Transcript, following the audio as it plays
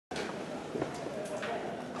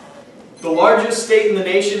The largest state in the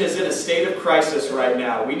nation is in a state of crisis right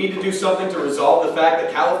now. We need to do something to resolve the fact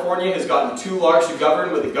that California has gotten too large to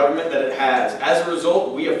govern with the government that it has. As a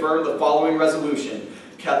result, we affirm the following resolution.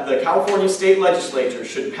 The California State Legislature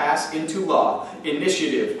should pass into law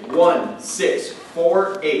Initiative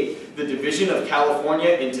 1648, the division of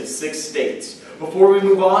California into 6 states. Before we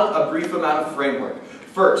move on, a brief amount of framework.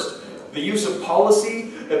 First, the use of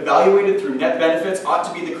policy evaluated through net benefits ought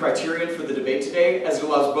to be the criterion for the debate today, as it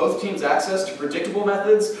allows both teams access to predictable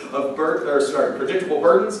burdens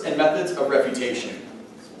and methods of refutation.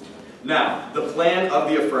 Now, the plan of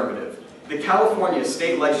the affirmative. The California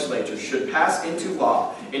State Legislature should pass into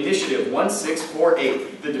law Initiative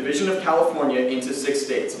 1648, the division of California into 6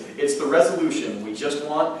 states. It's the resolution. We just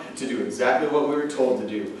want to do exactly what we were told to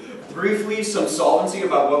do. Briefly, some solvency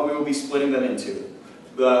about what we will be splitting them into.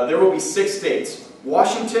 There will be 6 states: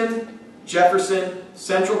 Washington, Jefferson,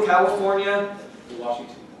 Central California.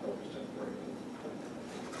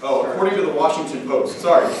 Oh, according to the Washington Post.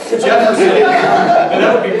 Sorry, Jefferson. And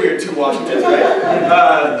that would be weird, 2 Washingtons,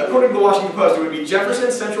 right? According to the Washington Post, it would be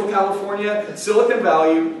Jefferson, Central California, Silicon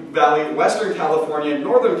Valley, Western California,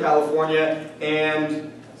 Northern California,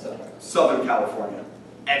 and Southern California.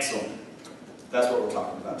 Excellent. That's what we're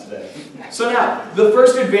talking about today. So now, the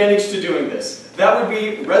first advantage to doing this, that would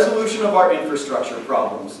be resolution of our infrastructure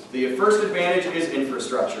problems. The first advantage is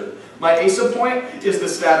infrastructure. My ASA point is the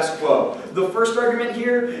status quo. The first argument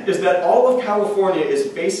here is that all of California is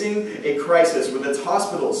facing a crisis with its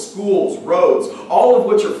hospitals, schools, roads, all of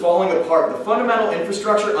which are falling apart. The fundamental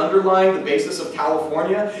infrastructure underlying the basis of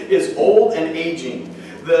California is old and aging.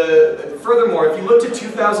 Furthermore, if you looked at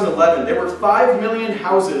 2011, there were 5 million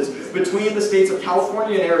houses between the states of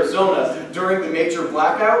California and Arizona during the major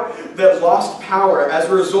blackout that lost power as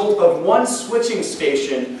a result of one switching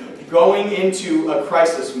station going into a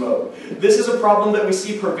crisis mode. This is a problem that we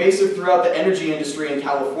see pervasive throughout the energy industry in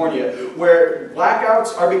California, where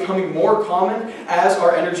blackouts are becoming more common as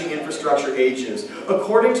our energy infrastructure ages.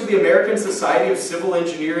 According to the American Society of Civil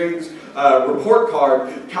Engineering's report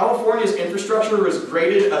card, California's infrastructure is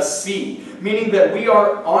graded a C, meaning that we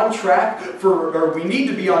are on track for, or we need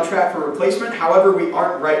to be on track for replacement, however we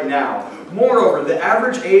aren't right now. Moreover, the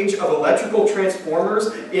average age of electrical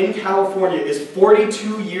transformers in California is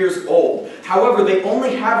 42 years old. However, they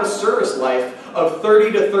only have a service life of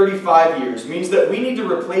 30 to 35 years, means that we need to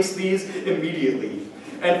replace these immediately.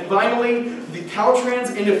 And finally, the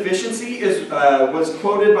Caltrans inefficiency was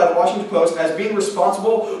quoted by the Washington Post as being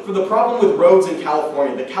responsible for the problem with roads in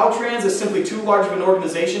California. The Caltrans is simply too large of an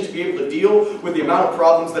organization to be able to deal with the amount of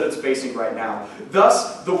problems that it's facing right now.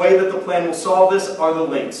 Thus, the way that the plan will solve this are the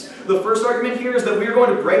links. The first argument here is that we are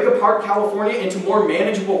going to break apart California into more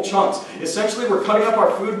manageable chunks. Essentially, we're cutting up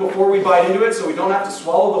our food before we bite into it so we don't have to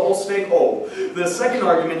swallow the whole steak whole. The second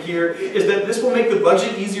argument here is that this will make the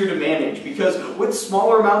budget easier to manage, because with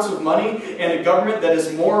smaller amounts of money and a government that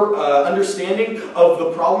is more understanding of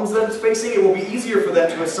the problems that it's facing, it will be easier for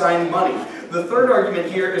them to assign money. The third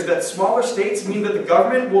argument here is that smaller states mean that the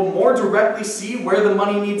government will more directly see where the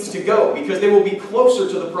money needs to go, because they will be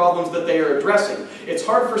closer to the problems that they are addressing. It's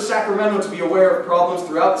hard for Sacramento to be aware of problems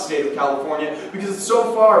throughout the state of California because it's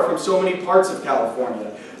so far from so many parts of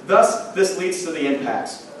California. Thus, this leads to the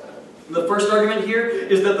impacts. The first argument here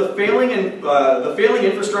is that the failing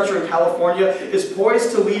infrastructure in California is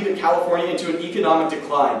poised to lead California into an economic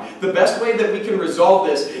decline. The best way that we can resolve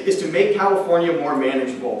this is to make California more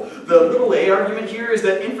manageable. The little a argument here is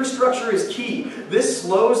that infrastructure is key. This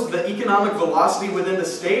slows the economic velocity within the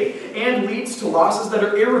state and leads to losses that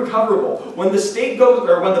are irrecoverable. When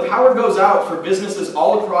the power goes out for businesses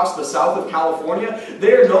all across the south of California,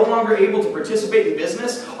 they are no longer able to participate in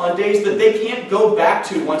business on days that they can't go back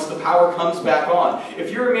to once the power comes back on.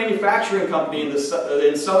 If you're a manufacturing company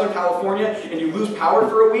in Southern California and you lose power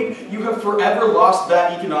for a week, you have forever lost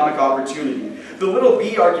that economic opportunity. The little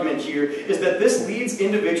b argument here is that this leads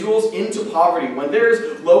individuals into poverty. When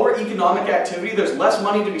there's lower economic activity, there's less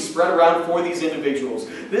money to be spread around for these individuals.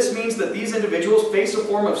 This means that these individuals face a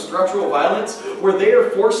form of structural violence where they are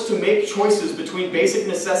forced to make choices between basic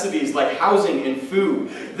necessities like housing and food.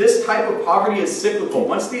 This type of poverty is cyclical.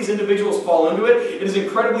 Once these individuals fall into it, it is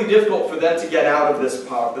incredibly difficult for them to get out of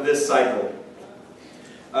this cycle.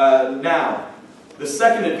 Now, the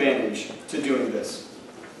second advantage to doing this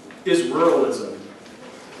is ruralism.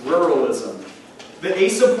 Ruralism. The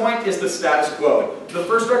ASA point is the status quo. The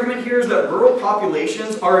first argument here is that rural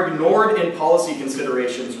populations are ignored in policy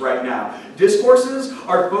considerations right now. Discourses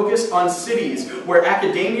are focused on cities where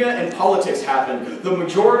academia and politics happen. The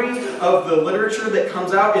majority of the literature that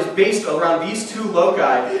comes out is based around these two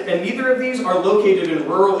loci, and neither of these are located in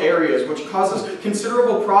rural areas, which causes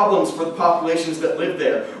considerable problems for the populations that live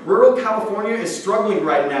there. Rural California is struggling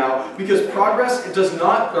right now because programs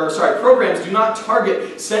do not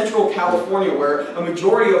target Central California, where a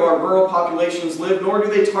majority of our rural populations live, nor do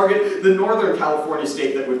they target the Northern California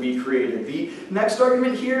state that would be created. The next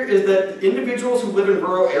argument here is that individuals who live in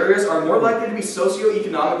rural areas are more likely to be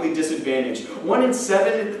socioeconomically disadvantaged. 1 in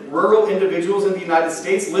 7 rural individuals in the United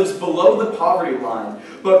States lives below the poverty line.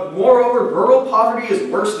 But moreover, rural poverty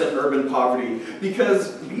is worse than urban poverty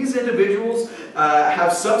because these individuals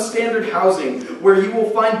have substandard housing where you will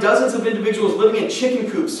find dozens of individuals living in chicken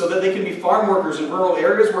coops so that they can be farm workers in rural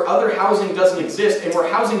areas where other housing doesn't exist and where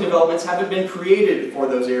housing developments haven't been created for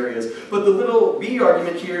those areas. But the little B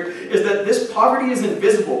argument here is that this poverty is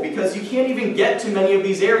invisible because you can't even get to many of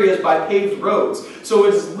these areas by paved roads. So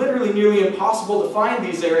it's literally nearly impossible to find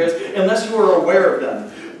these areas unless you are aware of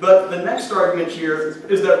them. But the next argument here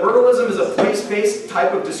is that ruralism is a place-based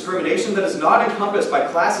type of discrimination that is not encompassed by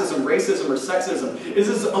classism, racism, or sexism. It is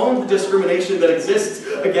its own discrimination that exists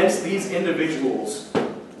against these individuals.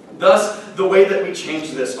 Thus, the way that we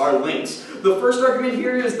change this are links. The first argument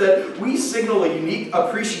here is that we signal a unique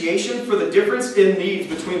appreciation for the difference in needs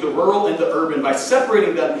between the rural and the urban by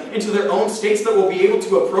separating them into their own states that will be able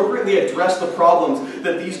to appropriately address the problems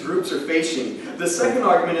that these groups are facing. The second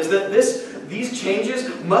argument is that these changes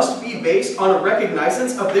must be based on a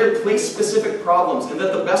recognizance of their place-specific problems, and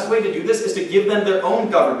that the best way to do this is to give them their own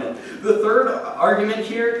government. The third argument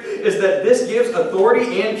here is that this gives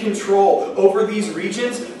authority and control over these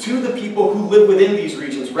regions to the people who live within these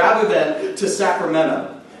regions, rather than to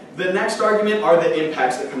Sacramento. The next argument are the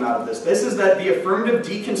impacts that come out of this. This is that the affirmative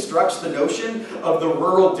deconstructs the notion of the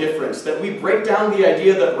rural difference, that we break down the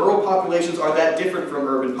idea that rural populations are that different from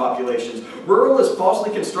urban populations. Rural is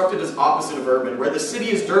falsely constructed as opposite of urban. Where the city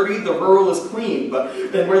is dirty, the rural is clean.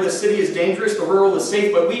 And where the city is dangerous, the rural is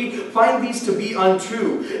safe. But we find these to be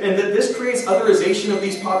untrue, and that this creates otherization of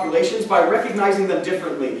these populations by recognizing them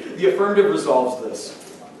differently. The affirmative resolves this.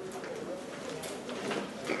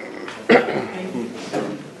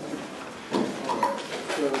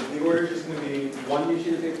 The order is just going to be one new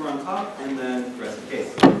sheet of paper on top, and then the rest of the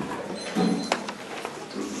case.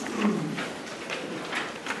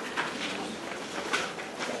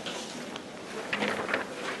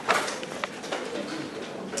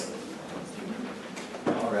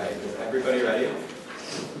 All right, is everybody ready?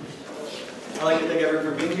 I'd like to thank everyone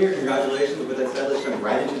for being here. Congratulations. With that said, let's jump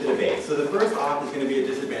right into the debate. So the first off is going to be a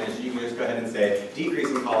disadvantage. You can just go ahead and say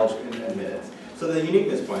decreasing college admittance. So the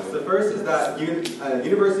uniqueness points. The first is that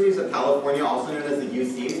universities of California, also known as the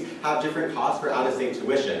UCs, have different costs for out-of-state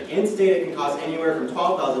tuition. In-state, it can cost anywhere from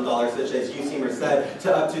 $12,000, such as UC Merced,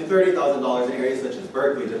 to up to $30,000 in areas such as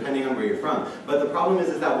Berkeley, depending on where you're from. But the problem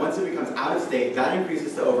is that once it becomes out-of-state, that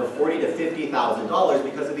increases to over $40,000 to $50,000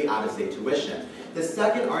 because of the out-of-state tuition. The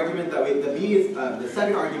second argument that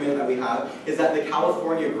we have is that the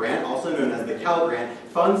California grant, also known as the Cal Grant,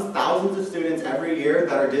 funds thousands of students every year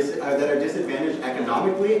that are disadvantaged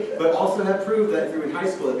economically, but also have proved that through in high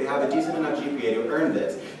school that they have a decent enough GPA to earn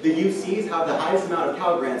this. The UCs have the highest amount of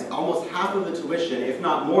Cal Grants, almost half of the tuition, if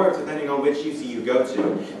not more, depending on which UC you go to.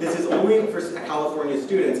 This is only for California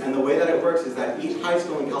students, and the way that it works is that each high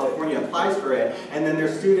school in California applies for it, and then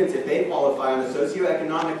their students, if they qualify on a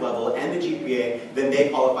socioeconomic level and the GPA, then they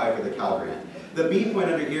qualify for the Cal Grant. The B point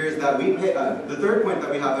under here is that the third point that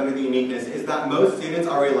we have under the uniqueness is that most students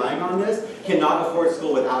are relying on this, cannot afford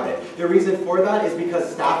school without it. The reason for that is because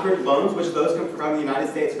Stafford loans, which those come from the United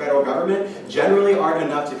States federal government, generally aren't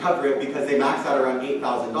enough to cover it because they max out around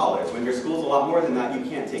 $8,000. When your school's a lot more than that, you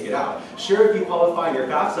can't take it out. Sure, if you qualify in your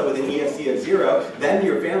FAFSA with an EFC of 0, then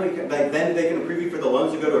your family, then they can approve you for the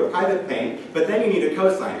loans to go to a private bank, but then you need a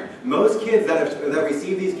cosigner. Most kids that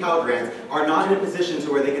receive these Cal Grants are not in a position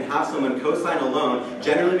to where they can have someone co-sign a loan,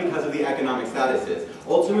 generally because of the economic statuses.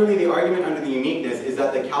 Ultimately, the argument under the uniqueness is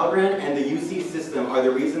that the Cal Grant and the UC system are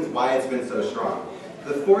the reasons why it's been so strong.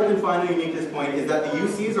 The fourth and final uniqueness point is that the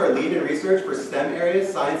UCs are lead in research for STEM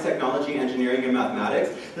areas, science, technology, engineering, and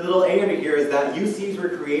mathematics. The little A under here is that UCs were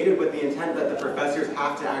created with the intent that the professors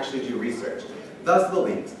have to actually do research. Thus the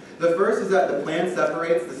links. The first is that the plan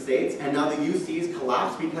separates the states, and now the UCs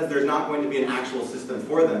collapse because there's not going to be an actual system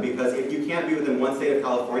for them, because if you can't be within one state of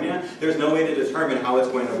California, there's no way to determine how it's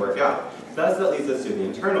going to work out. Thus, that leads us to the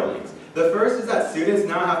internal links. The first is that students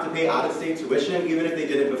now have to pay out-of-state tuition even if they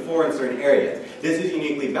did it before in certain areas. This is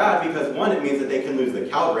uniquely bad because, one, it means that they can lose the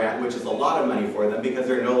Cal Grant, which is a lot of money for them because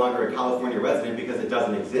they're no longer a California resident because it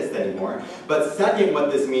doesn't exist anymore. But second,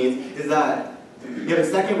 what this means is that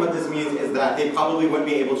they probably wouldn't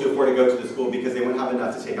be able to afford to go to the school because they wouldn't have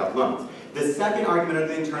enough to take out loans. The second argument of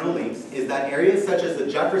the internal links is that areas such as the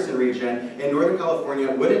Jefferson region in Northern California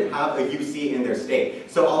wouldn't have a UC in their state.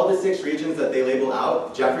 So all of the 6 regions that they label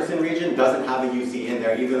out, Jefferson region doesn't have a UC in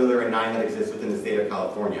there, even though there are 9 that exist within the state of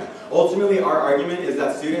California. Ultimately, our argument is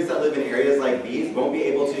that students that live in areas like these won't be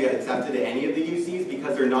able to get accepted to any of the UCs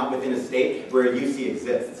because they're not within a state where a UC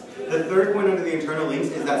exists. The third point under the internal links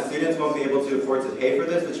is that students won't be able to afford to pay for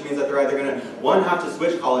this, which means that they're either going to, one, have to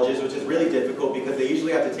switch colleges, which is really difficult because they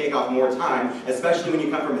usually have to take off more time, especially when you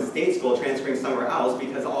come from a state school transferring somewhere else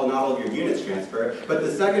because not all of your units transfer. But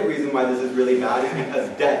the second reason why this is really bad is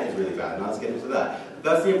because debt is really bad. Now let's get into that.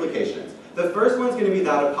 Thus the implications. The first one's going to be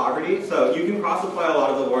that of poverty. So you can cross-apply a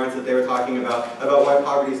lot of the warrants that they were talking about why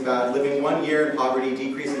poverty is bad. Living 1 year in poverty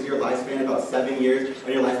decreases your lifespan about 7 years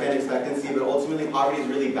on your lifespan expectancy, but ultimately poverty is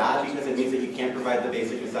really bad because it means that you can't provide the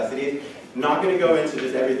basic necessities. Not going to go into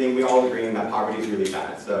just everything. We all agree that poverty is really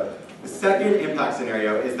bad. So the second impact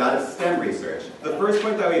scenario is that of STEM research. The first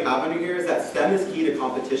point that we have under here is that STEM is key to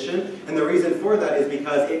competition, and the reason for that is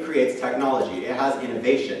because it creates technology. It has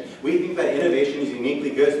innovation. We think that innovation is uniquely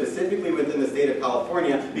good, specifically within the state of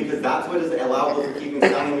California, because that's what is allowable for keeping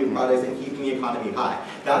selling new products and keeping the economy high.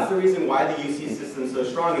 That's the reason why the UC system is so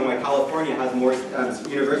strong and why California has more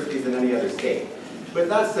universities than any other state. With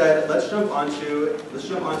that said, let's jump onto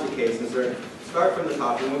cases. Start from the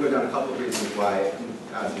top, and we'll go down a couple of reasons why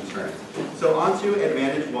as in turn. So on to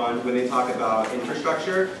Advantage 1 when they talk about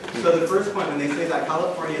infrastructure. So the first point, when they say that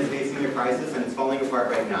California is facing a crisis and it's falling apart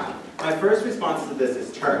right now, my first response to this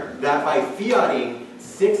is turn. That by fiating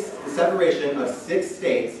the separation of 6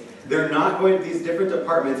 states, these different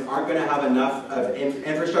departments aren't going to have enough of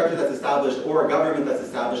infrastructure that's established or a government that's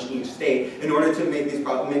established in each state in order to make these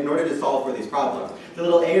in order to solve for these problems. The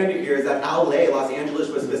little A under here is that LA, Los Angeles,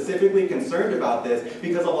 was specifically concerned about this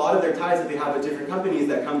because a lot of their ties that they have with different companies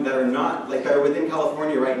that are within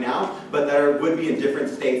California right now, but that would be in different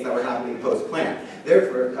states that were happening post-plan.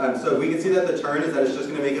 Therefore, so we can see that the turn is that it's just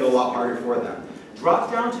going to make it a lot harder for them.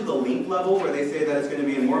 Drop down to the link level where they say that it's going to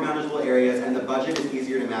be in more manageable areas and the budget is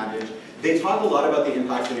easier to manage. They talk a lot about the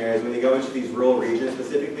impact scenarios when they go into these rural regions,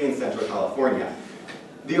 specifically in Central California.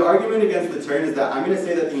 The argument against the turn is that I'm going to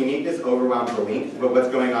say that the uniqueness overwhelms the link, but what's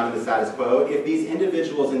going on in the status quo. If these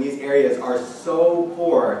individuals in these areas are so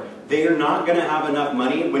poor, they are not going to have enough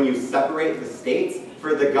money when you separate the states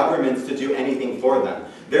for the governments to do anything for them.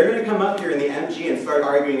 They're going to come up here in the MG and start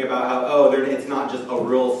arguing about how, it's not just a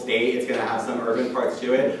rural state, it's going to have some urban parts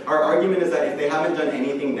to it. Our argument is that if they haven't done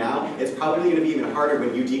anything now, it's probably going to be even harder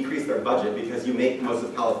when you decrease their budget because you make most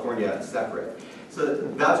of California separate. So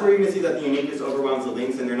that's where you're going to see that the uniqueness overwhelms the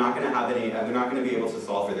links and they're not going to have any, they're not going to be able to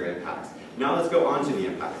solve for their impacts. Now let's go on to the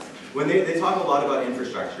impacts. When they talk a lot about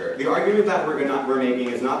infrastructure, the argument that we're making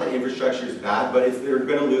is not that infrastructure is bad, but they're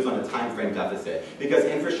going to lose on a time frame deficit because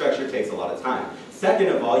infrastructure takes a lot of time. Second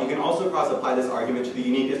of all, you can also cross-apply this argument to the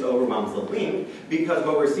uniqueness overwhelms the link because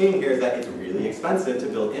what we're seeing here is that it's really expensive to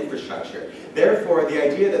build infrastructure. Therefore, the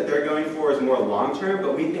idea that they're going for is more long-term,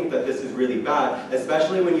 but we think that this is really bad,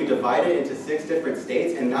 especially when you divide it into 6 different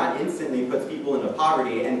states and that instantly puts people into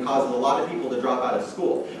poverty and causes a lot of people to drop out of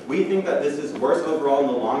school. We think that this is worse overall in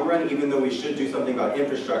the long run, even though we should do something about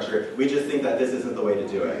infrastructure. We just think that this isn't the way to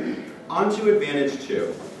do it. On to Advantage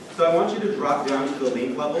 2. So I want you to drop down to the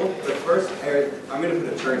link level. The first area, I'm going to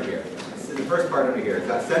put a turn here. The first part over here is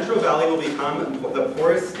that Central Valley will become the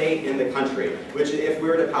poorest state in the country, which if we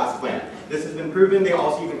were to pass plan. This has been proven. They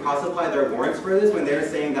also even cross-apply their warrants for this when they're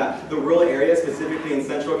saying that the rural areas, specifically in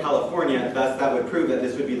Central California, thus that would prove that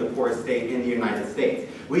this would be the poorest state in the United States.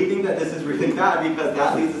 We think that this is really bad because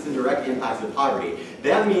that leads us in direct impacts of poverty.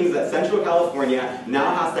 That means that Central California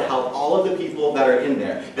now has to help all of the people that are in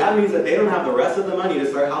there. That means that they don't have the rest of the money to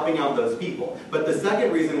start helping out those people. But the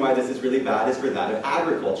second reason why this is really bad is for that of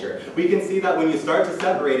agriculture. We can see that when you start to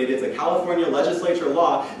separate it, it's a California legislature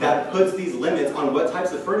law that puts these limits on what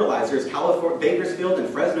types of fertilizers Bakersfield and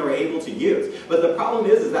Fresno are able to use. But the problem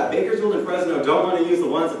is that Bakersfield and Fresno don't want to use the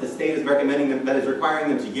ones that the state is recommending them, that is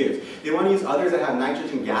requiring them to use. They want to use others that have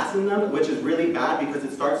nitrogen nitrogen gas in them, which is really bad because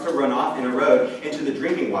it starts to run off and erode into the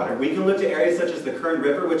drinking water. We can look to areas such as the Kern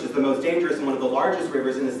River, which is the most dangerous and one of the largest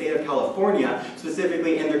rivers in the state of California,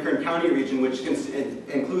 specifically in the Kern County region, which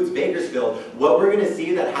includes Bakersfield. What we're going to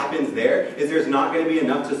see that happens there is there's not going to be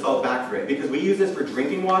enough to salt back for it. Because we use this for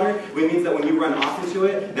drinking water, which means that when you run off into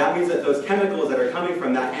it, that means that those chemicals that are coming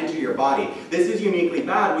from that enter your body. This is uniquely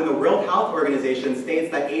bad when the World Health Organization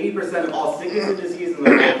states that 80% of all sickness and disease in the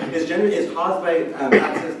world is caused by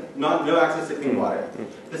no access to clean water.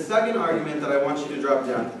 The second argument that I want you to drop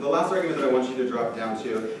down, the last argument that I want you to drop down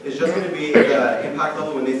to is just going to be the impact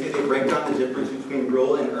level when they say they break down the difference between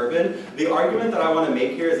rural and urban. The argument that I want to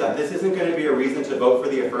make here is that this isn't going to be a reason to vote for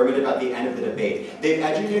the affirmative at the end of the debate. They've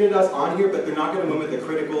educated us on here, but they're not going to win with the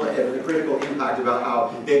critical impact about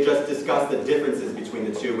how they've just discussed the differences between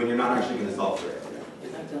the two when you're not actually going to solve for it.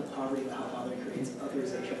 Poverty about how other creates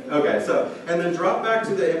authorization. Okay, so, and then drop back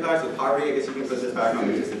to the impacts of poverty. I guess you can put this back on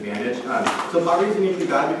the disadvantage. So poverty is uniquely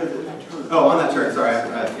bad because, on that turn, sorry.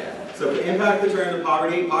 So to impact the turn to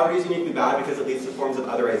poverty, poverty is uniquely bad because it leads to forms of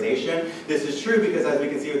otherization. This is true because as we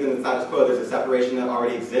can see within the status quo, there's a separation that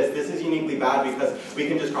already exists. This is uniquely bad because we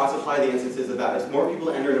can just cross-apply the instances of that. As more people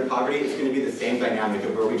enter into poverty, it's going to be the same dynamic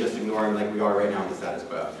of where we just ignore them like we are right now in the status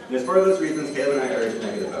quo. And as for those reasons, Caleb and I urge a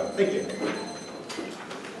negative vote. Thank you.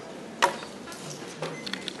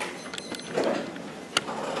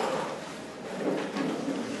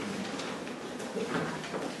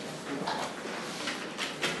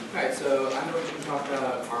 Alright, so I'm going to talk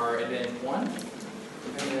about our advantage 1, and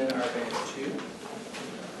then our advantage 2,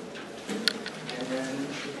 and then the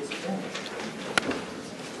disadvantage.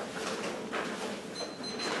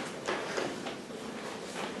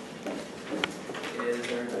 Is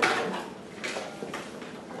everybody ready?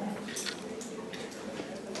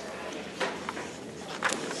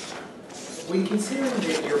 When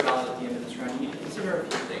considering your ballot at the end of this round, you need to consider a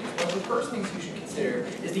few things. One of the first things you should consider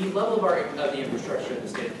is the level of the infrastructure of the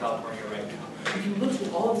state of California right now. You can look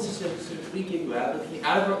at all of the statistics we give you out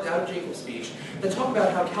of Jacob's speech that talk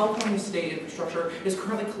about how California's state infrastructure is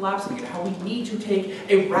currently collapsing and how we need to take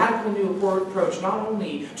a radical new approach not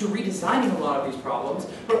only to redesigning a lot of these problems,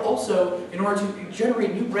 but also in order to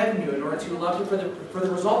generate new revenue in order to allow for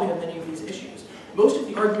the resolving of many of these issues. Most of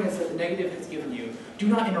the arguments that the negative has given you do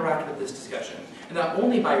not interact with this discussion. And that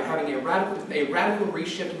only by having a radical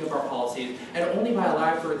reshifting of our policies, and only by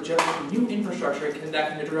allowing for the generation of new infrastructure that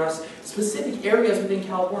can address specific areas within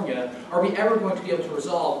California, are we ever going to be able to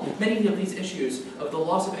resolve many of these issues of the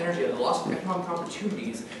loss of energy, of the loss of economic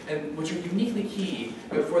opportunities, and which are uniquely key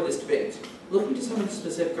for this debate. Looking to some of the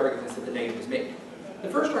specific arguments that the negatives make. The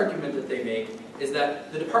first argument that they make is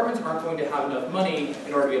that the departments aren't going to have enough money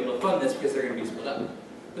in order to be able to fund this because they're going to be split up.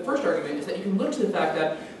 The first argument is that you can look to the fact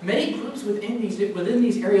that many groups within these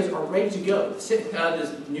areas are ready to go.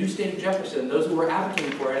 This new state of Jefferson, those who are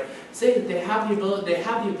advocating for it, say that they have the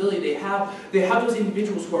ability, they have those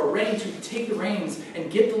individuals who are ready to take the reins and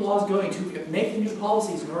get the laws going, to make the new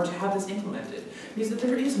policies in order to have this implemented. It means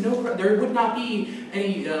that there would not be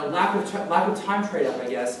any lack of time trade-off, I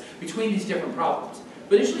guess, between these different problems.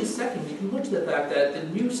 But additionally, second, you can look to the fact that the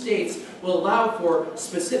new states will allow for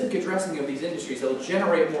specific addressing of these industries that will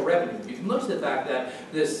generate more revenue. You can look to the fact that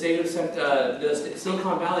the state of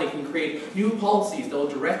Silicon Valley can create new policies that will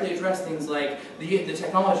directly address things like the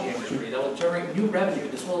technology industry, that will generate new revenue.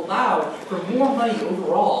 This will allow for more money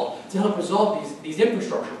overall to help resolve these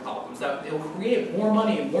infrastructure problems. That it will create more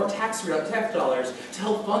money and more tax dollars to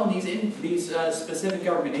help fund these specific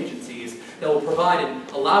government agencies that will provide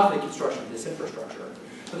and allow for the construction of this infrastructure.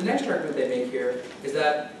 But the next argument they make here is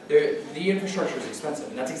that the infrastructure is expensive,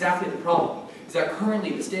 and that's exactly the problem. Is that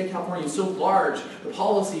currently the state of California is so large, the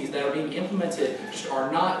policies that are being implemented just are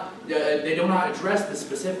not, they do not address the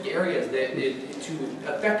specific areas to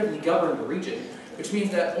effectively govern the region. Which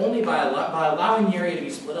means that only by allowing the area to be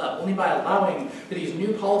split up, only by allowing for these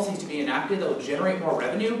new policies to be enacted that will generate more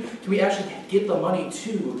revenue, can we actually get the money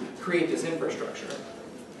to create this infrastructure.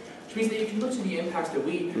 Which means that you can look to the impacts that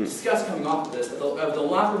we discussed coming off of this, of the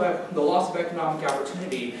loss of economic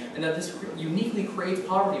opportunity, and that this uniquely creates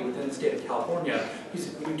poverty within the state of California.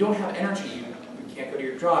 Because when you don't have energy, you can't go to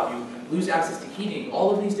your job, you lose access to heating,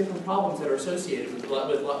 all of these different problems that are associated with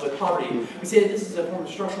poverty. We say that this is a form of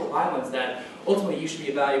structural violence that ultimately you should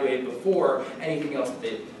be evaluated before anything else of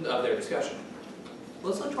their discussion.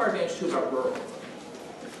 Let's look to our advantage 2 about rural.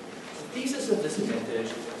 The thesis of this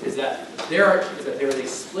advantage is that there is a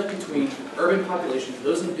split between urban populations,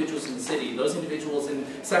 those individuals in the city, those individuals in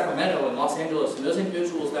Sacramento and Los Angeles, and those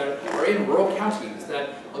individuals that are in rural counties, that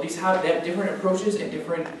they have different approaches and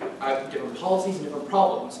different policies and different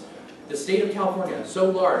problems. the state of California, so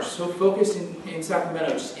large, so focused in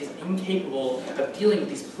Sacramento, just is incapable of dealing with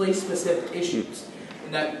these place-specific issues.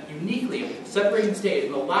 And that uniquely separating the state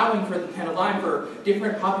and allowing for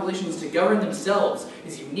different populations to govern themselves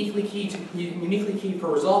is uniquely key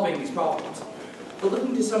for resolving these problems. But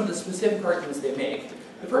looking to some of the specific arguments they make,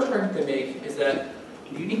 the first argument they make is that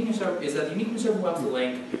the uniqueness overwhelms the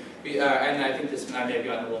link. And I think I may have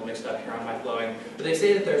gotten a little mixed up here on my flowing, but they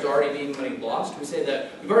say that there's already being money lost. We say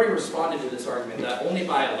that we've already responded to this argument that only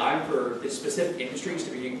by allowing for the specific industries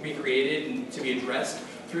to be created and to be addressed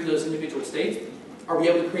through those individual states are we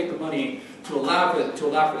able to create the money to allow for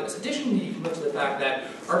this. Additionally, you can look to the fact that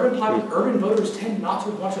urban voters tend not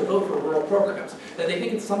to want to vote for rural programs, that they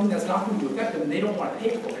think it's something that's not going to affect them and they don't want to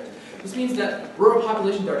pay for it. This means that rural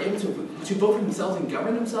populations are able to vote for themselves and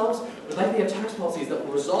govern themselves, but likely have tax policies that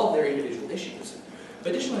will resolve their individual issues.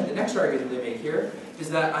 Additionally, the next argument they make here is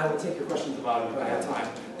that, I will take your questions at the bottom if I have time.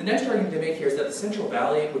 The next argument they make here is that the Central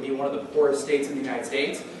Valley would be one of the poorest states in the United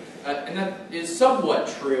States, and that is somewhat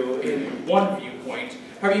true in one viewpoint.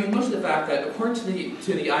 However, you can look to the fact that according to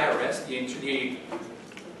the IRS, the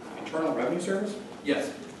Internal Revenue Service,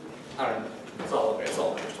 yes, I don't know, it's all there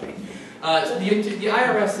to me. So the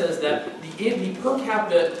IRS says that the per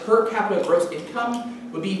capita gross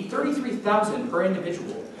income would be $33,000 per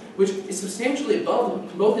individual, which is substantially above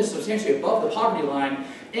the poverty line,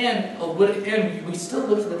 and we still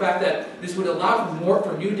look to the fact that this would allow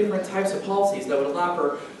for new different types of policies that would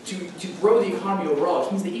allow to grow the economy overall.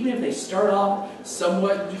 Which means that even if they start off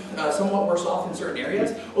somewhat worse off in certain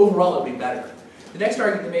areas, overall it'll be better. The next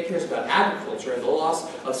argument they make here is about agriculture and the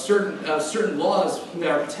loss of certain laws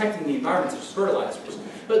that are protecting the environment, such as fertilizers.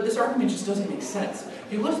 But this argument just doesn't make sense.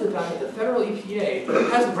 If you look at the fact that the federal EPA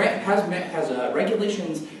has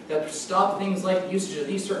regulations that stop things like the usage of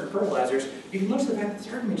these certain fertilizers, you can look at the fact that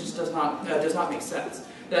this argument just does not make sense.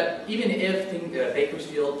 That even if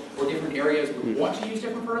Bakersfield or different areas would want to use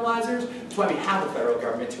different fertilizers, that's why we have a federal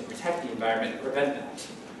government to protect the environment and prevent that.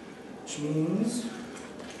 Which means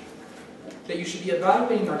that you should be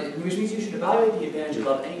evaluating, which means you should evaluate the advantage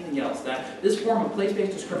above anything else. That this form of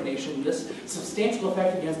place-based discrimination, this substantial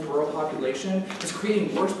effect against the rural population, is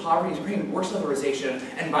creating worse poverty, is creating worse otherization,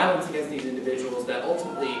 and violence against these individuals that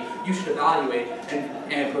ultimately you should evaluate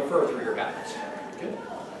and prefer through your ballot. Good.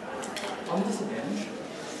 On the disadvantage,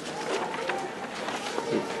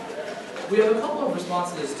 we have a couple of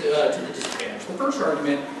responses to the disadvantage. The first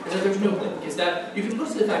argument is that there's no link, is that you can look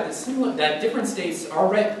to the fact that different states are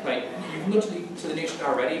you can look to the nation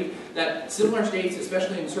already, that similar states,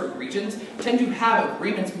 especially in certain regions, tend to have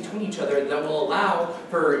agreements between each other that will allow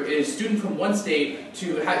for a student from one state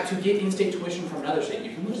to get in-state tuition from another state.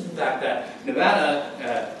 You can look to the fact that Nevada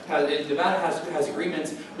has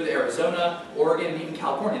agreements with Arizona, Oregon, and even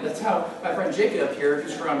California. That's how my friend Jacob here,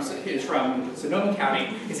 who's from Sonoma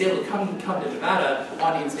County, is able to come to Nevada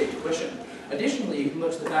on in-state tuition. Additionally, you can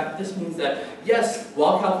look to the fact that this means that, yes,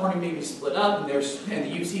 while California may be split up and the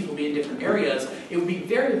UCs will be in different areas, it would be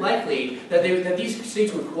very likely that these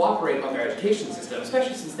states would cooperate on their education system,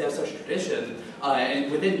 especially since they have such a tradition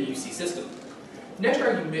within the UC system. The next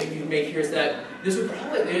argument you make here is that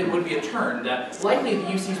it would be a turn, that likely the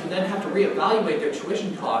UCs would then have to reevaluate their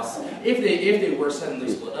tuition costs if they were suddenly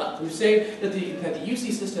split up. We say that the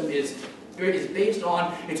UC system is based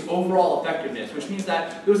on its overall effectiveness, which means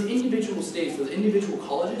that those individual states, those individual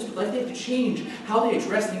colleges, would likely have to change how they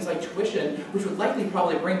address things like tuition, which would likely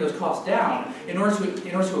probably bring those costs down in order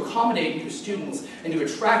to accommodate new students and to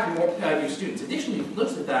attract more new students. Additionally, it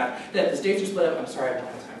looks at that the states are split up. I'm sorry, I don't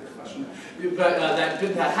have time for your question. But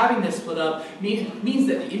that having this split up means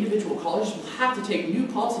that the individual colleges will have to take new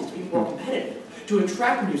policies to be more competitive, to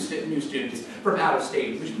attract new students from out of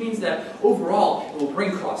state, which means that overall it will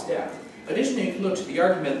bring costs down. Additionally, you can look to the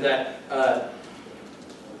argument that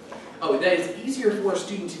that it's easier for a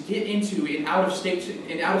student to get into an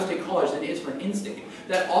out-of-state college than it is for an in-state.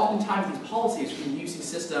 That oftentimes these policies from the UC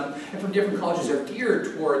system and from different colleges are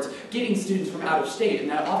geared towards getting students from out of state, and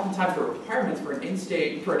that oftentimes the requirements for an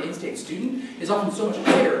in-state student is often so much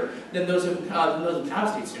higher than those of an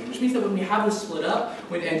out-of-state student. Which means that when we have this split up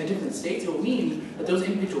into different states, it will mean that those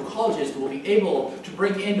individual colleges will be able to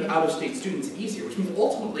bring in out-of-state students easier. Which means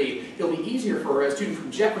ultimately it will be easier for a student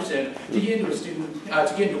from Jefferson to get into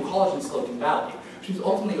a college in Silicon Valley. Which means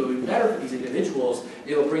ultimately it will be better for these individuals.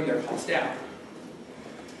 It will bring their costs down.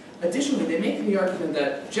 Additionally, they make the argument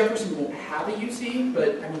that Jefferson won't have a UC,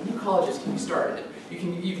 but I mean, new colleges can be started. You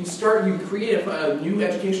can create a new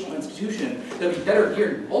educational institution that would be better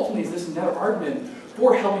geared. Ultimately, this is another argument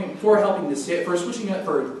for separating the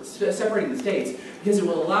states, because it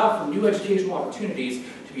will allow for new educational opportunities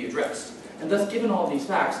to be addressed. And thus, given all these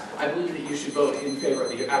facts, I believe that you should vote in favor of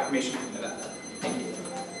the affirmation from Nevada. Thank you.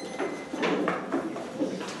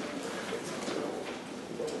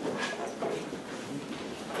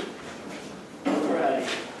 Alright.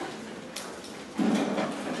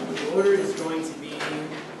 The order is going to be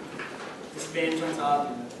disadvantage on top,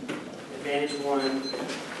 advantage 1, and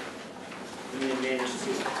then advantage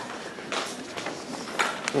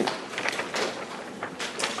 2.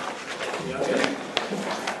 You okay?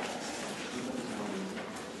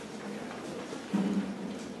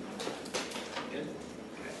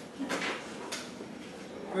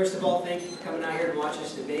 First of all, thank you for coming out here to watch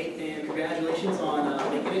us debate, and congratulations on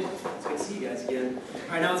making it. It's good to see you guys again.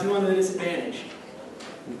 All right, now let's move on to the disadvantage.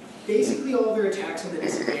 Basically, all of their attacks on the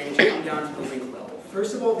disadvantage come down to the link level.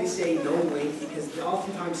 First of all, they say no link because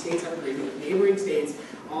oftentimes states have agreement with neighboring states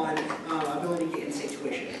on ability to get in-state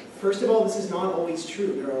tuition. First of all, this is not always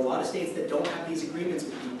true. There are a lot of states that don't have these agreements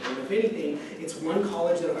with people. And if anything, it's one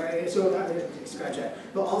college that, scratch that.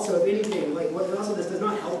 But also, if anything, this does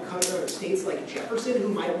not help cover states like Jefferson who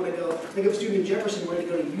might want to go, like if a student in Jefferson wanted to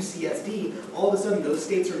go to UCSD, all of a sudden those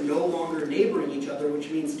states are no longer neighboring each other, which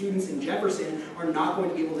means students in Jefferson are not going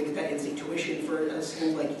to be able to get that in-state tuition for a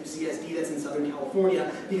school like UCSD that's in Southern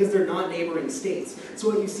California because they're not neighboring states. So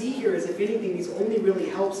what you see here is, if anything, these only really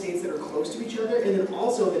help states that are close to each other. And then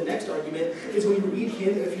also the next argument is when you read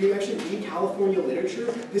if you actually read California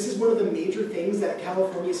literature, this is one of the major things that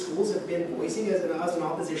California schools have been voicing as an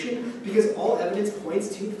opposition, because all evidence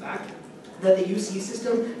points to the fact that the UC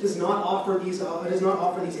system does not offer these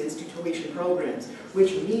in-state tuition programs,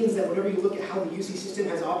 which means that whenever you look at how the UC system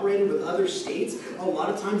has operated with other states, a lot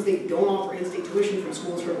of times they don't offer in-state tuition from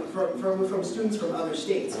schools from students from other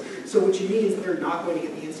states. So which means they're not going to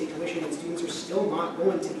get the in-state tuition, and students are still not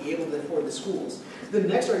going to be able to afford the schools. The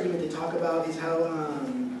next argument they talk about is how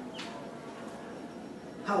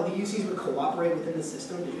the UCs would cooperate within the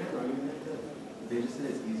system. Did you have an argument? They just said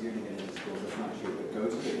it's easier to get into schools. That's not true. But go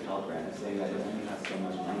to the Cal Grant and saying that it only has so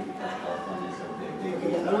much money because California is so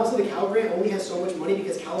big. Yeah, and also the Cal Grant only has so much money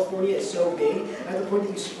because California is so big. At the point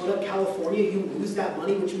that you split up California, you lose that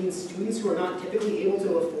money, which means students who are not typically able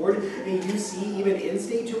to afford a UC, even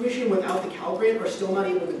in-state tuition, without the Cal Grant are still not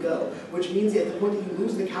able to go. Which means that at the point that you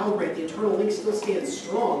lose the Cal Grant, the internal link still stands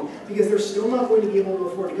strong because they're still not going to be able to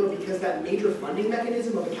afford to go, because that major funding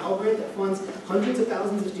mechanism of the Cal Grant that funds hundreds of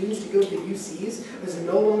thousands of students to go to UCs is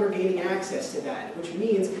no longer gaining access to that, which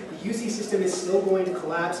means the UC system is still going to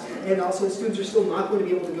collapse, and also students are still not going to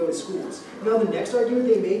be able to go to schools. Now, the next argument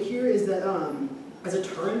they make here is that as a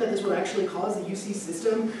term that this would actually cause the UC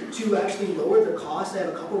system to actually lower their costs. I have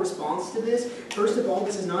a couple responses to this. First of all,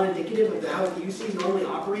 this is not indicative of how the UCs normally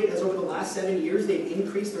operate, as over the last 7 years, they've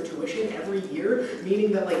increased their tuition every year,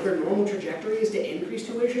 meaning that their normal trajectory is to increase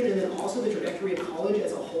tuition, and then also the trajectory of college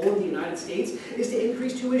as a whole in the United States is to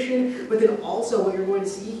increase tuition. But then also what you're going to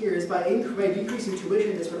see here is by decreasing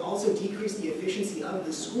tuition, this would also decrease the efficiency of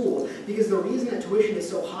the school, because the reason that tuition is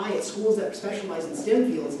so high at schools that specialize in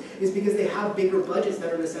STEM fields is because they have bigger budgets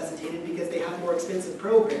that are necessitated because they have more expensive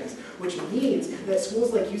programs, which means that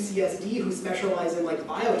schools like UCSD, who specialize in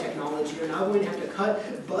biotechnology, are now going to have to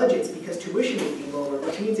cut budgets because tuition will be lower,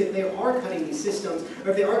 which means if they are cutting these systems, or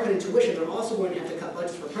if they are cutting tuition, they're also going to have to cut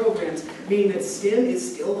budgets for programs, meaning that STEM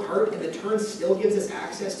is still hurt and the term still gives us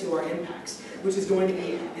access to our impacts, which is going to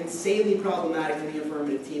be insanely problematic for the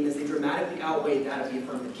affirmative team as they dramatically outweigh that of the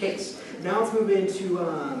affirmative case. Now let's move into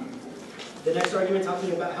the next argument,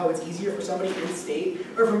 talking about how it's easier for somebody in state,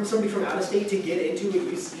 or from somebody from out of state, to get into a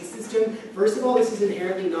UC system. First of all, this is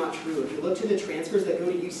inherently not true. If you look to the transfers that go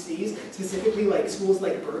to UCs, specifically schools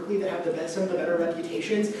like Berkeley that have some of the better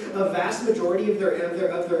reputations, a vast majority of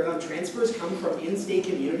their transfers come from in-state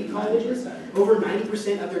community colleges. Over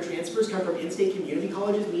 90% of their transfers come from in-state community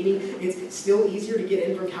colleges, meaning it's still easier to get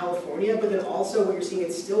in from California, but then also what you're seeing,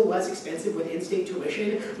 it's still less expensive with in-state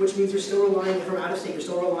tuition, which means you're still relying, from out of state, you're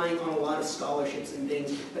still relying on a lot of scholarships and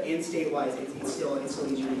things, but in-state-wise, it's still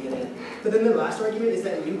easier to get in. But then the last argument is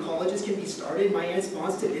that new colleges can be started. My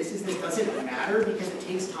response to this is this doesn't matter because it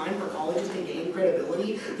takes time for colleges to gain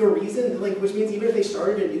credibility. The reason, which means even if they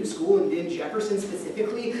started a new school in Jefferson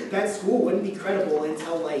specifically, that school wouldn't be credible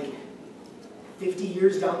until 50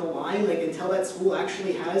 years down the line, until that school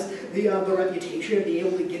actually has the reputation of being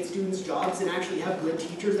able to get students jobs and actually have good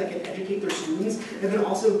teachers that can educate their students, and then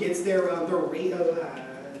also gets their rate of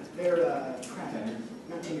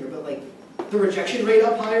not tenure, but the rejection rate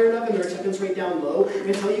up higher enough and their acceptance rate down low.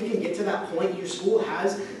 Until you can get to that point, your school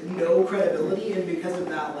has no credibility, and because of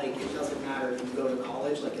that, it doesn't matter if you go to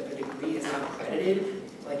college. If a degree is not accredited,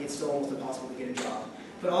 it's still almost impossible to get a job.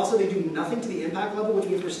 But also they do nothing to the impact level, which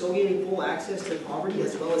means we're still gaining full access to poverty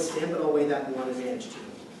as well as STEM, but I'll weigh that one advantage too.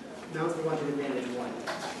 Now let's move on to advantage one.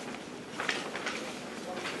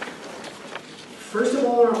 First of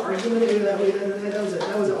all, in our argument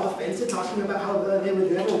that was offensive, talking about how they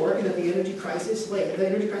would never work and that the energy crisis, like the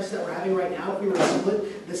energy crisis that we're having right now, if we were to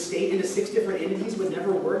split the state into 6 different entities, would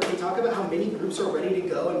never work. They talk about how many groups are ready to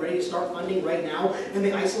go and ready to start funding right now, and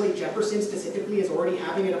they isolate Jefferson specifically as already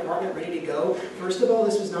having a department ready to go. First of all,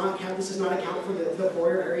 this does not account for the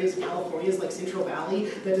poorer areas of California, like Central Valley,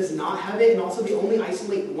 that does not have it, and also they only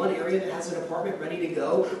isolate one area that has a department ready to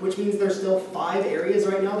go, which means there's still 5 areas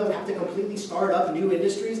right now that would have to completely start up new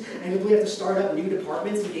industries and we have to start up new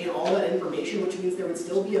departments and gain all that information, which means there would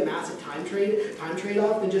still be a massive time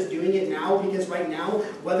trade-off than just doing it now, because right now,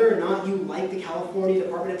 whether or not you like the California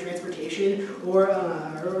Department of Transportation or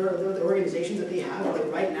the organizations that they have, like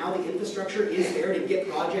right now the infrastructure is there to get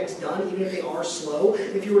projects done, even if they are slow.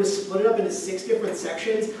 If you were to split it up into 6 different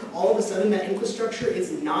sections, all of a sudden that infrastructure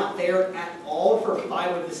is not there at all for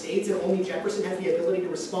 5 of the states, and only Jefferson has the ability to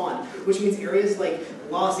respond, which means areas like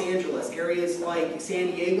Los Angeles, areas like San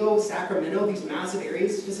Diego, Sacramento, these massive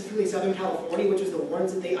areas, specifically Southern California, which is the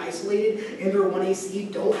ones that they isolated in their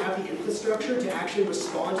 1AC, don't have the infrastructure to actually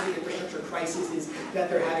respond to the infrastructure crises that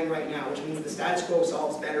they're having right now, which means the status quo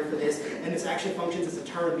solves better for this, and this actually functions as a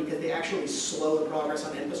turn because they actually slow the progress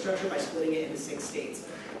on infrastructure by splitting it into 6 states.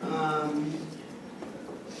 And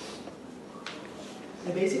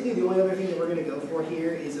basically the only other thing that we're going to go for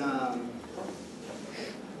here is the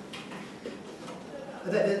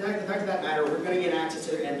fact of that matter, we're going to get access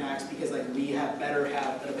to their impacts because we have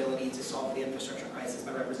an ability to solve the infrastructure crisis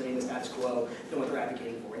by representing the status quo than what they're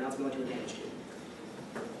advocating for. And now let's go into advantage 2.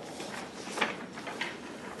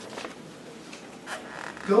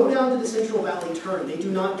 Go down to the Central Valley turn. They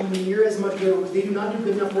do not do near as much good, they do not do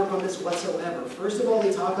good enough work on this whatsoever. First of all,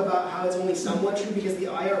 they talk about how it's only somewhat true because the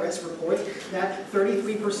IRS reports that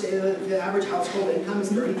 33%, the average household income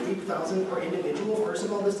is $33,000 per individual. First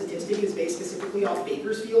of all, the statistic is based specifically off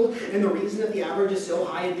Bakersfield, and the reason that the average is so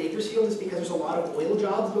high in Bakersfield is because there's a lot of oil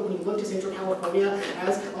jobs, but when you look to Central California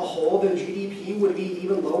as a whole, the GDP would be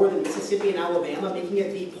even lower than Mississippi and Alabama, making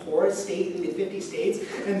it the poorest state in the 50 states,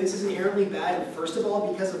 and this is inherently bad. And first of all,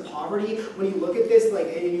 because of poverty, when you look at this,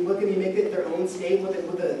 and you look and you make it their own state, with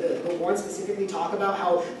the warrants specifically talk about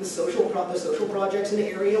how the social projects in the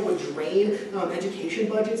area would drain education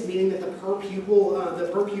budgets, meaning that the per pupil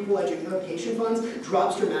education funds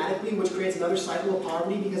drops dramatically, which creates another cycle of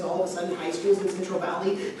poverty because all of a sudden high schools in Central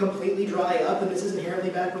Valley completely dry up, and this is inherently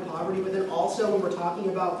bad for poverty. But then also when we're talking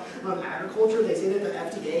about agriculture, they say that the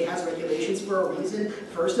FDA has regulations for a reason.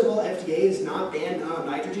 First of all, FDA has not banned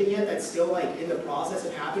nitrogen yet. That's still in the process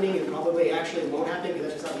of happening and probably actually won't happen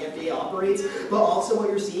because that's just how the FDA operates. But also what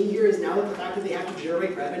you're seeing here is now that the fact that they have to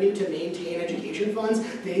generate revenue to maintain education funds,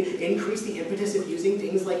 they increase the impetus of using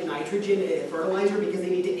things like nitrogen and fertilizer because they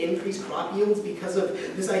need to increase crop yields because of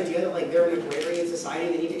this idea that they're an agrarian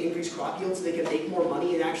society, they need to increase crop yields so they can make more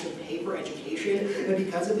money and actually pay for education. And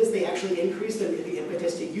because of this, they actually increase the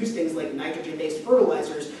impetus to use things like nitrogen-based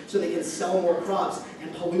fertilizers so they can sell more crops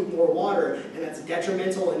and pollute more water, and that's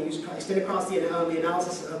detrimental. And you extend across the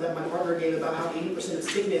analysis that my partner gave about how 80% of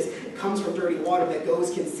sickness comes from dirty water that goes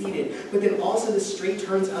conceded. But then also the straight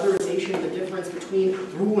turns otherization and the difference between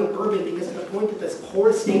rural and urban, because at the point that this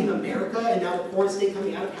poorest state in America and now the poorest state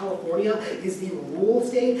coming out of California is the rural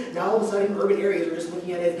state, now all of a sudden urban areas are just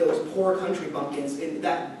looking at it as those poor country bumpkins, and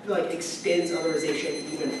that extends otherization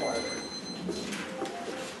even farther.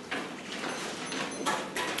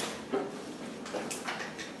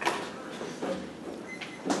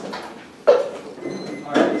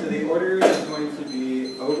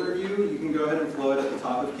 Overview, you can go ahead and flow it at the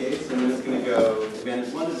top of case, and then it's going to go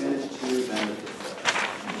advantage 1, advantage 2, advantage 3.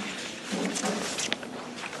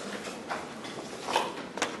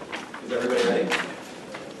 Is everybody ready?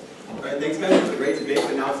 Alright, thanks guys, it was a great debate,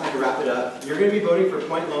 but now it's time to wrap it up. You're going to be voting for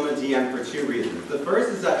Point Loma DM for 2 reasons. The first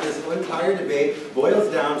is that this entire debate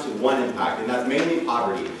boils down to one impact, and that's mainly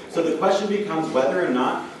poverty. So the question becomes whether or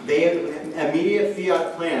not an immediate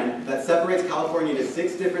fiat plan that separates California into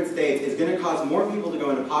 6 different states is going to cause more people to go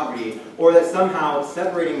into poverty, or that somehow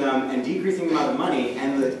separating them and decreasing the amount of money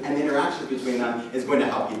and the interactions between them is going to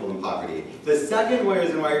help people in poverty. The second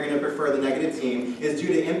reason why you're going to prefer the negative team is due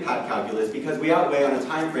to impact calculus, because we outweigh on a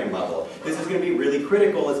time frame level. This is going to be really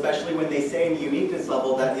critical, especially when they say in the uniqueness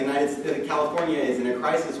level that California is in a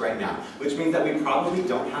crisis right now, which means that we probably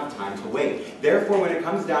don't have time to wait. Therefore, when it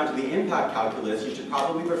comes down to the impact calculus, you should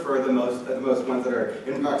probably prefer the most ones that are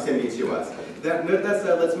in proximity to us. That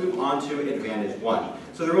said, let's move on to advantage 1.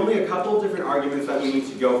 So there are only a couple of different arguments that we need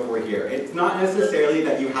to go for here. It's not necessarily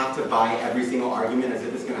that you have to buy every single argument as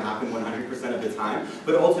if it's going to happen 100% of the time,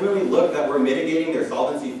 but ultimately look that we're mitigating their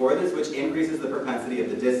solvency for this, which increases the propensity of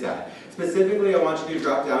the dissat. Specifically, I want you to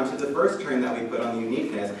drop down to the first term that we put on the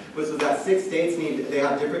uniqueness, which was that 6 states they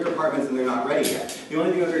have different departments and they're not ready yet. The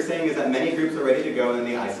only thing that they're saying is that many groups are ready to go and then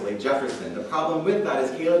they isolate Jefferson. The problem with that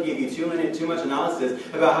is Caleb gave you too much analysis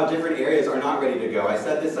about how different areas are not ready to go. I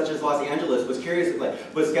said this, such as Los Angeles was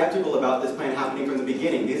skeptical about this plan happening from the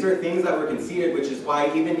beginning. These are things that were conceded, which is why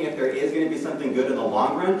even if there is going to be something good in the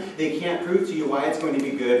long run, they can't prove to you why it's going to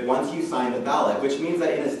be good once you sign the ballot, which means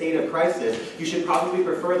that in a state of crisis, you should probably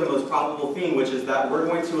prefer the most probable thing, which is that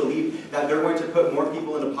they're going to put more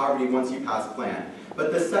people into poverty once you pass plan.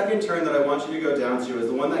 But the second turn that I want you to go down to is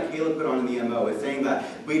the one that Caleb put on in the MO, is saying that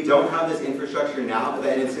we don't have this infrastructure now,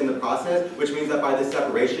 that it's in the process, which means that by this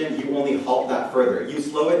separation, you only halt that further. You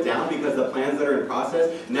slow it down because the plans that are in process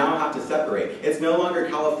now have to separate. It's no longer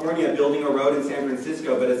California building a road in San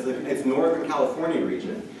Francisco, but it's Northern California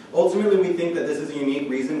region. Ultimately, we think that this is a unique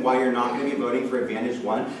reason why you're not going to be voting for Advantage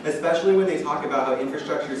 1, especially when they talk about how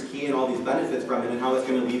infrastructure is key and all these benefits from it and how it's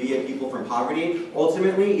going to alleviate people from poverty.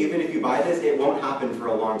 Ultimately, even if you buy this, it won't happen for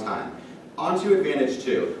a long time. On to Advantage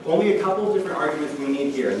 2. Only a couple of different arguments we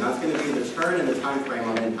need here, and that's going to be the turn and the time frame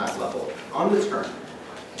on the impact level. On the turn,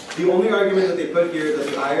 the only argument that they put here is that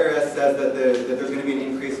the IRS says that there's going to be an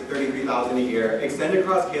increase of $33,000 a year. Extend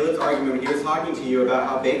across Caleb's argument when he was talking to you about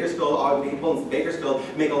how people in Bakersfield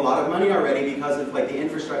make a lot of money already because of the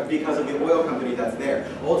infrastructure, because of the oil company that's there.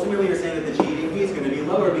 Ultimately, you're saying that the GDP is going to be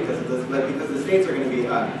lower because the states are going to be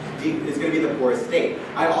it's going to be the poorest state.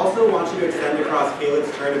 I also want you to extend across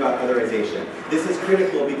Caleb's turn about otherization. This is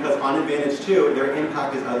critical because on Advantage 2, their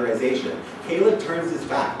impact is otherization. Caleb turns his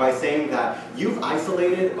back by saying that you've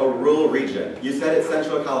isolated a rural region. You said it's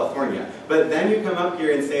Central California. But then you come up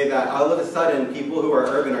here and say that all of a sudden people who are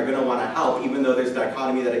urban are going to want to help, even though there's a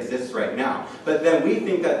dichotomy that exists right now. But then we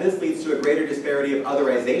think that this leads to a greater disparity of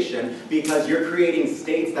otherization because you're creating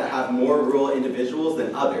states that have more rural individuals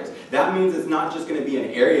than others. That means it's not just going to be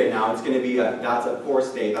an area now, it's going to be that's a poor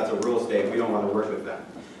state, that's a rural state, we don't want to work with them.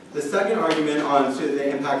 The second argument on to the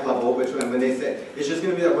impact level, which when they say it's just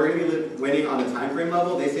going to be that we're going to be winning on the time frame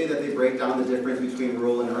level, they say that they break down the difference between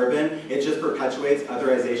rural and urban. It just perpetuates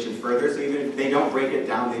otherization further. So even if they don't break it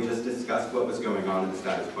down, they just discuss what was going on in the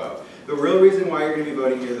status quo. The real reason why you're going to be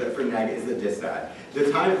voting here for Neg is the dissat. The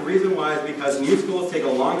reason why is because new schools take a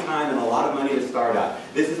long time and a lot of money to start up.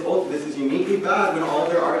 This is uniquely bad when all of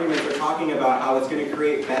their arguments are talking about how it's going to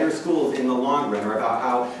create better schools in the long run, or about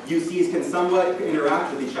how UCs can somewhat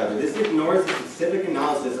interact with each other. This ignores the specific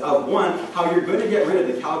analysis of, one, how you're going to get rid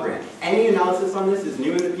of the Cal Grant. Any analysis on this is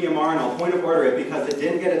new in the PMR, and I'll point of order it because it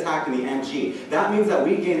didn't get attacked in the MG. That means that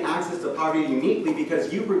we gain access to poverty uniquely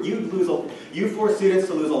because you force students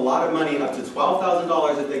to lose a lot of money, up to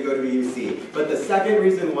 $12,000 if they go to a UC. But the second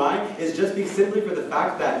reason why is just simply for the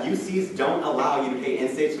fact that UCs don't allow you to pay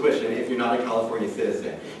in-state tuition if you're not a California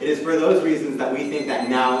citizen. It is for those reasons that we think that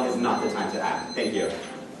now is not the time to act. Thank you.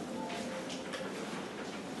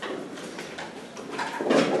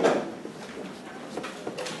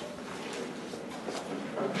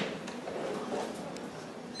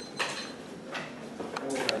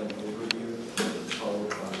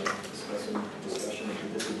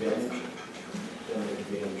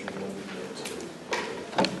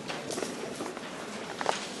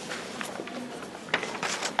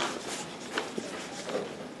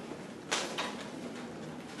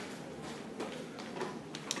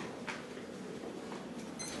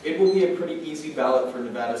 It will be a pretty easy ballot for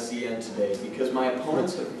Nevada CN today because my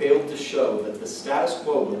opponents have failed to show that the status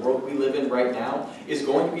quo, the world we live in right now, is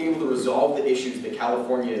going to be able to resolve the issues that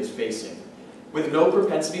California is facing. With no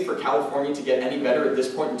propensity for California to get any better at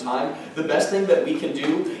this point in time, the best thing that we can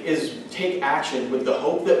do is take action with the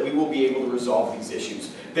hope that we will be able to resolve these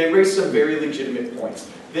issues. They raise some very legitimate points.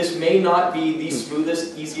 This may not be the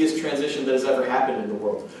smoothest, easiest transition that has ever happened in the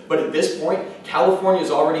world. But at this point, California is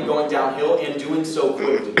already going downhill and doing so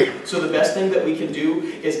quickly. So the best thing that we can do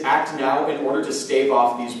is act now in order to stave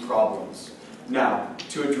off these problems. Now,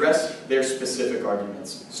 to address their specific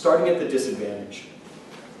arguments, starting at the disadvantage.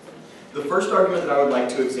 The first argument that I would like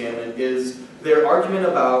to examine is their argument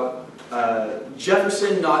about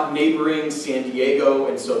Jefferson not neighboring San Diego,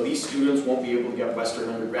 and so these students won't be able to get Western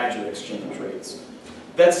undergraduate exchange rates.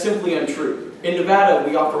 That's simply untrue. In Nevada,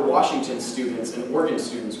 we offer Washington students and Oregon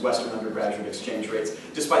students Western undergraduate exchange rates,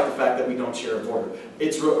 despite the fact that we don't share a border.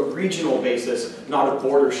 It's a regional basis, not a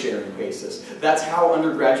border sharing basis. That's how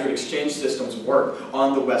undergraduate exchange systems work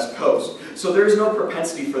on the West Coast. So there is no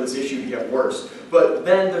propensity for this issue to get worse. But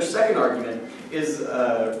then their second argument is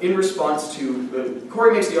in response to,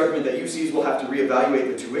 Corey makes the argument that UCs will have to reevaluate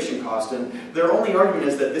their tuition cost, and their only argument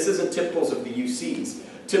is that this isn't typical of the UCs.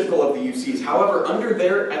 However, under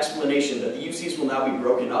their explanation that the UCs will now be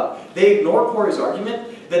broken up, they ignore Corey's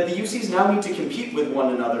argument that the UCs now need to compete with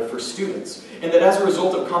one another for students, and that as a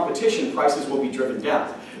result of competition, prices will be driven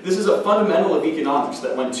down. This is a fundamental of economics,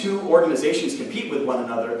 that when two organizations compete with one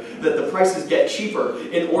another, that the prices get cheaper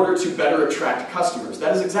in order to better attract customers.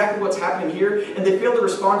 That is exactly what's happening here, and they fail to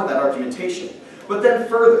respond to that argumentation. But then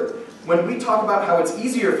further, when we talk about how it's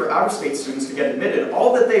easier for out-of-state students to get admitted,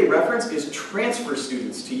 all that they reference is transfer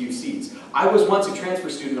students to UCs. I was once a transfer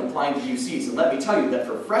student applying to UCs, and let me tell you that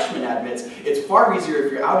for freshman admits, it's far easier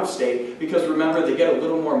if you're out-of-state, because remember, they get a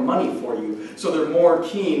little more money for you, so they're more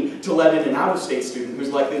keen to let in an out-of-state student who's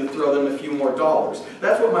likely to throw them a few more dollars.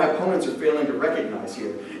 That's what my opponents are failing to recognize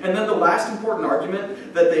here. And then the last important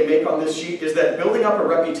argument that they make on this sheet is that building up a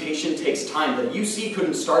reputation takes time, that UC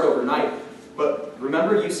couldn't start overnight. But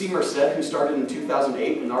remember UC Merced, who started in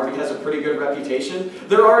 2008 and already has a pretty good reputation?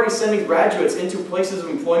 They're already sending graduates into places of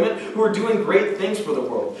employment who are doing great things for the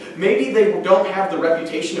world. Maybe they don't have the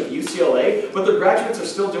reputation of UCLA, but their graduates are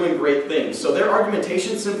still doing great things. So their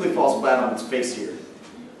argumentation simply falls flat on its face here.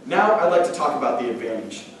 Now I'd like to talk about the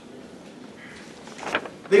advantage.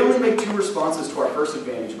 They only make two responses to our first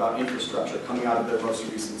advantage about infrastructure coming out of their most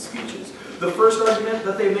recent speeches. The first argument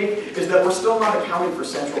that they make is that we're still not accounting for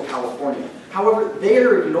Central California. However, they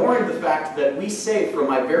are ignoring the fact that we say from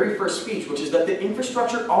my very first speech, which is that the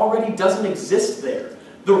infrastructure already doesn't exist there.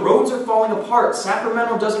 The roads are falling apart.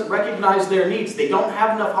 Sacramento doesn't recognize their needs. They don't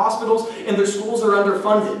have enough hospitals, and their schools are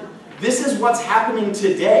underfunded. This is what's happening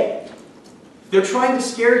today. They're trying to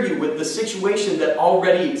scare you with the situation that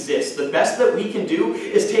already exists. The best that we can do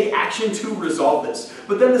is take action to resolve this.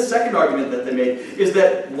 But then the second argument that they made is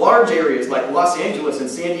that large areas like Los Angeles and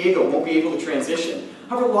San Diego won't be able to transition.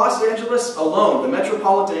 However, Los Angeles alone, the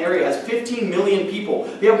metropolitan area, has 15 million people.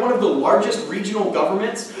 They have one of the largest regional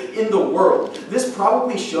governments in the world. This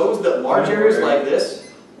probably shows that large areas like this...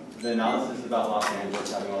 The analysis about Los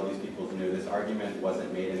Angeles having all these people is new. This argument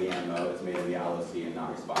wasn't made in the MO, it's made in the LOC and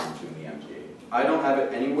not responded to in the MG. I don't have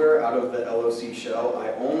it anywhere out of the LOC shell.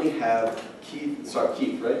 I only have Keith,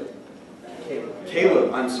 right?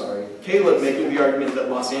 Caleb, I'm sorry. Caleb making the argument that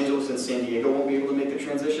Los Angeles and San Diego won't be able to make the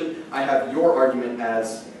transition. I have your argument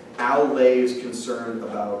as Al Lay's concern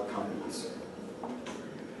about companies.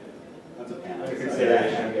 That's a panel.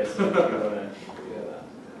 Consideration, I guess.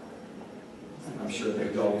 I'm sure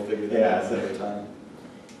they've all figured that out at the time.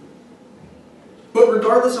 But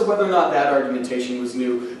regardless of whether or not that argumentation was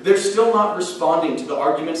new, they're still not responding to the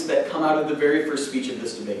arguments that come out of the very first speech of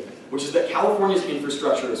this debate, which is that California's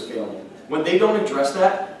infrastructure is failing. When they don't address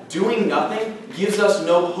that, doing nothing gives us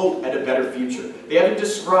no hope at a better future. They haven't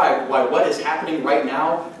described why what is happening right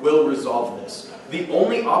now will resolve this. The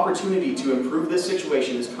only opportunity to improve this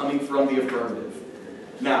situation is coming from the affirmative.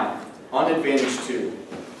 Now, on advantage 2.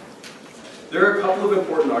 There are a couple of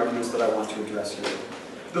important arguments that I want to address here.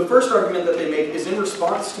 The first argument that they make is in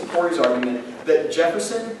response to Corey's argument that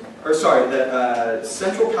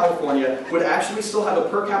Central California would actually still have a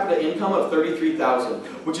per capita income of $33,000,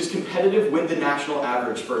 which is competitive with the national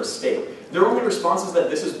average for a state. Their only response is that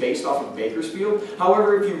this is based off of Bakersfield.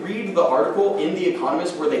 However, if you read the article in The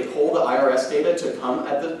Economist where they pull the IRS data to come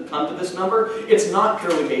to this number, it's not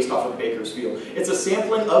purely based off of Bakersfield. It's a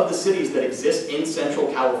sampling of the cities that exist in Central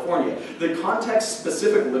California. The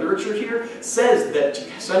context-specific literature here says that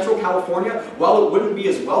Central California, while it wouldn't be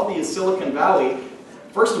as wealthy as Silicon Valley,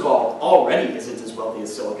 first of all, already isn't as wealthy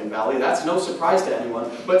as Silicon Valley. That's no surprise to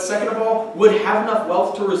anyone. But second of all, would have enough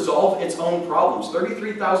wealth to resolve its own problems.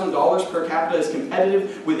 $33,000 per capita is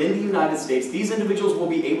competitive within the United States. These individuals will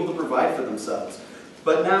be able to provide for themselves.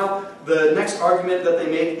 But now, the next argument that they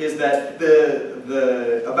make is that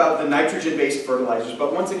about the nitrogen-based fertilizers.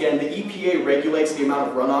 But once again, the EPA regulates the amount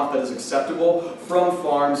of runoff that is acceptable from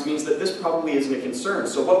farms, means that this probably isn't a concern.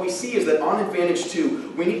 So what we see is that on advantage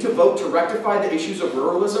 2, we need to vote to rectify the issues of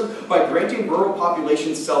ruralism by granting rural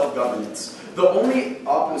populations self-governance. The only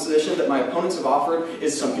opposition that my opponents have offered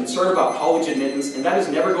is some concern about college admittance, and that is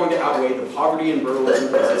never going to outweigh the poverty and ruralism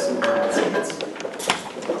that exists in the United States.